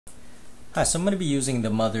Hi, so I'm going to be using the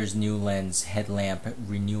Mother's NuLens Headlamp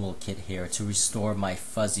Renewal Kit here to restore my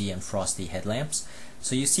fuzzy and frosty headlamps.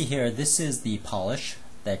 So you see here, this is the polish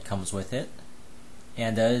that comes with it.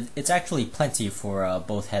 And it's actually plenty for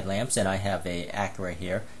both headlamps, and I have a Acura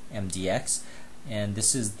here, MDX. And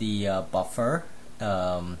this is the buffer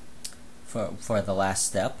for the last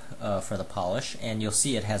step for the polish. And you'll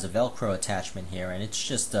see it has a Velcro attachment here, and it's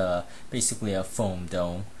just basically a foam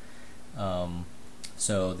dome.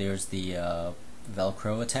 So there's the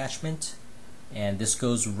Velcro attachment, and this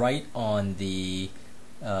goes right on the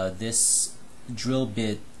this drill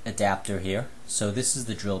bit adapter here. So this is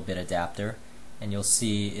the drill bit adapter, and you'll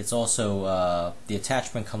see it's also the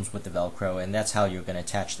attachment comes with the Velcro, and that's how you're going to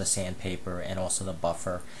attach the sandpaper and also the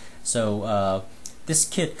buffer. So this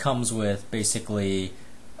kit comes with basically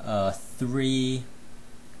three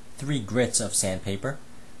grits of sandpaper.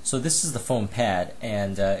 So this is the foam pad,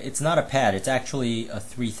 and it's not a pad, it's actually a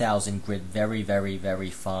 3000 grit, very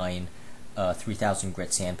fine 3000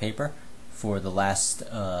 grit sandpaper for the last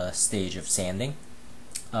stage of sanding.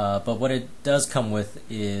 But what it does come with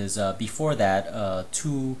is, before that,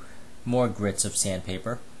 2 more grits of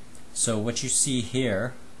sandpaper. So what you see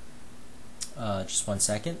here, just one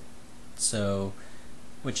second. So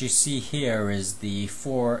what you see here is the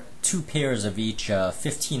 2 pairs of each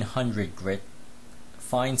 1500 grit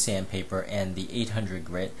fine sandpaper and the 800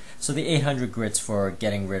 grit. So the 800 grit's for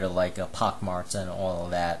getting rid of like pock marks and all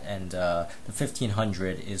of that, and the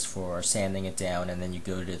 1500 is for sanding it down, and then you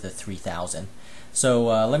go to the 3000. So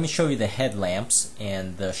let me show you the headlamps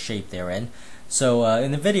and the shape they're in. So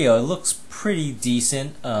in the video it looks pretty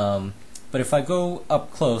decent, but if I go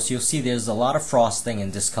up close you'll see there's a lot of frosting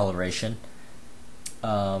and discoloration,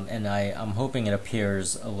 and I'm hoping it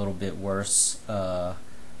appears a little bit worse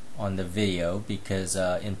on the video, because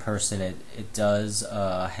in person it does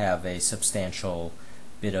have a substantial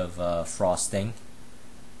bit of frosting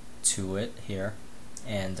to it here,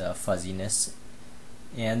 and fuzziness,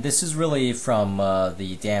 and this is really from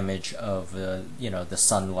the damage of the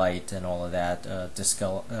sunlight and all of that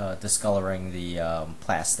discoloring the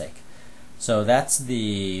plastic. So that's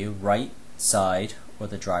the right side, or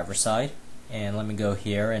the driver's side, and let me go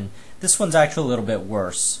here, and this one's actually a little bit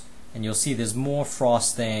worse. And you'll see there's more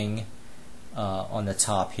frosting on the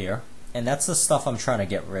top here, and that's the stuff I'm trying to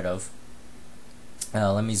get rid of.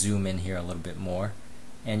 Let me zoom in here a little bit more,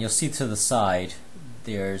 and you'll see to the side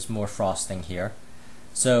there's more frosting here.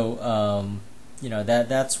 So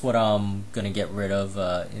that's what I'm gonna get rid of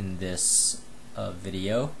in this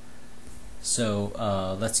video. So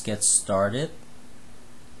let's get started.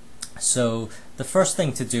 So the first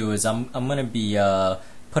thing to do is I'm gonna be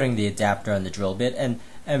putting the adapter on the drill bit, and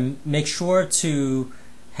make sure to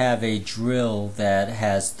have a drill that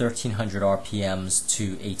has 1300 RPMs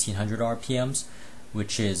to 1800 RPMs,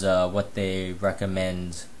 which is what they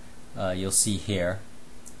recommend. You'll see here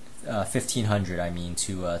 1500 I mean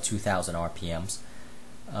to 2000 RPMs.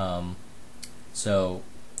 So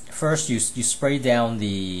first you spray down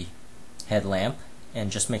the headlamp, and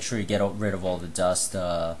just make sure you get rid of all the dust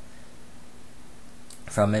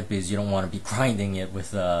from it, because you don't want to be grinding it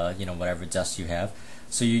with whatever dust you have.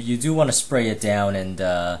 So you do want to spray it down, and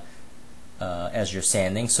as you're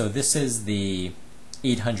sanding. So this is the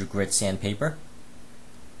 800 grit sandpaper,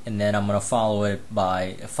 and then I'm going to follow it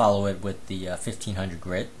with the 1500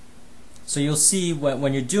 grit. So you'll see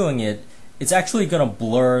when you're doing it, it's actually going to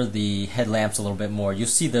blur the headlamps a little bit more. You'll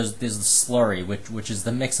see there's the slurry, which is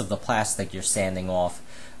the mix of the plastic you're sanding off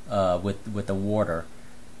with the water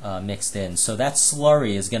mixed in. So that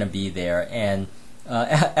slurry is going to be there, and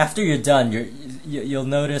after you're done, you'll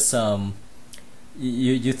notice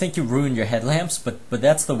you think you ruined your headlamps, but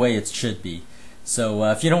that's the way it should be. So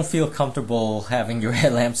if you don't feel comfortable having your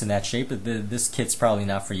headlamps in that shape, this kit's probably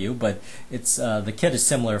not for you. But it's the kit is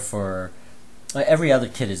similar for every other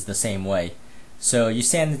kit is the same way. So you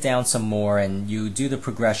sand it down some more, and you do the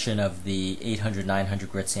progression of the 800, 900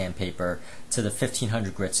 grit sandpaper to the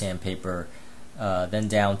 1500 grit sandpaper. Then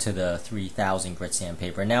down to the 3000 grit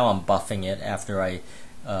sandpaper. Now I'm buffing it after I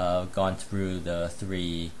gone through the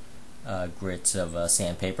 3 grits of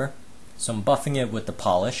sandpaper. So I'm buffing it with the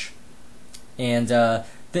polish, and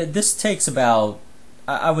this takes about,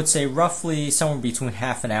 I would say, roughly somewhere between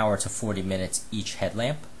half an hour to 40 minutes each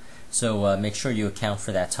headlamp. So make sure you account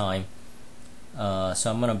for that time. So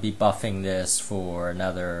I'm going to be buffing this for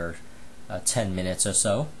another 10 minutes or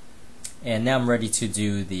so, and now I'm ready to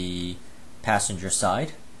do the passenger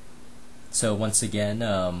side. So once again,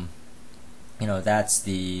 that's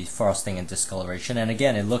the frosting and discoloration, and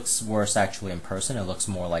again it looks worse actually in person. It looks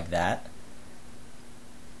more like that.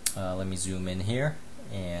 Let me zoom in here,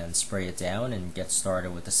 and spray it down and get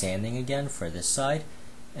started with the sanding again for this side.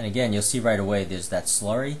 And again, you'll see right away there's that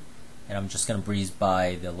slurry, and I'm just going to breeze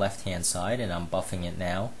by the left hand side, and I'm buffing it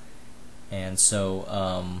now. And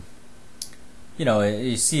so you know,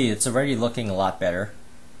 you see it's already looking a lot better.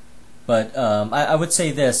 But I would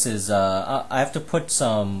say this is I have to put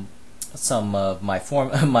some of my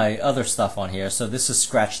my other stuff on here. So this is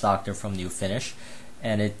Scratch Doctor from New Finish,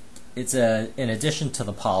 and it's in addition to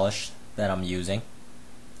the polish that I'm using,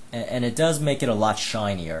 and it does make it a lot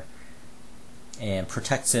shinier and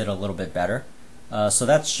protects it a little bit better. So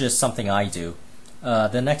that's just something I do.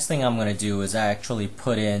 The next thing I'm going to do is actually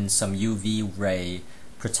put in some UV ray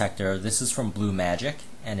protector. This is from Blue Magic,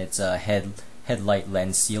 and it's a headlight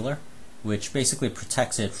lens sealer, which basically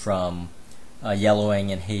protects it from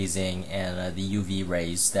yellowing and hazing and the UV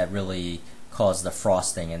rays that really cause the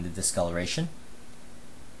frosting and the discoloration.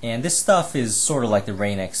 And this stuff is sort of like the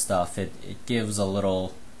Rain-X stuff. It gives a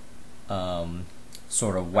little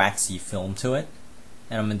sort of waxy film to it.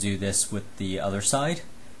 And I'm going to do this with the other side.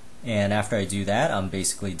 And after I do that, I'm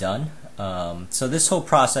basically done. So this whole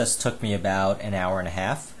process took me about an hour and a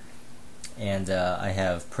half. And I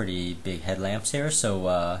have pretty big headlamps here,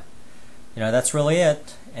 so you know, that's really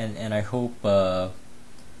it. And I hope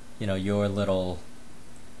you know, your little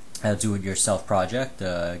do-it-yourself project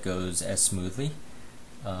goes as smoothly.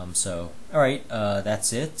 So alright,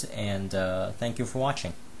 that's it, and thank you for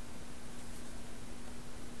watching.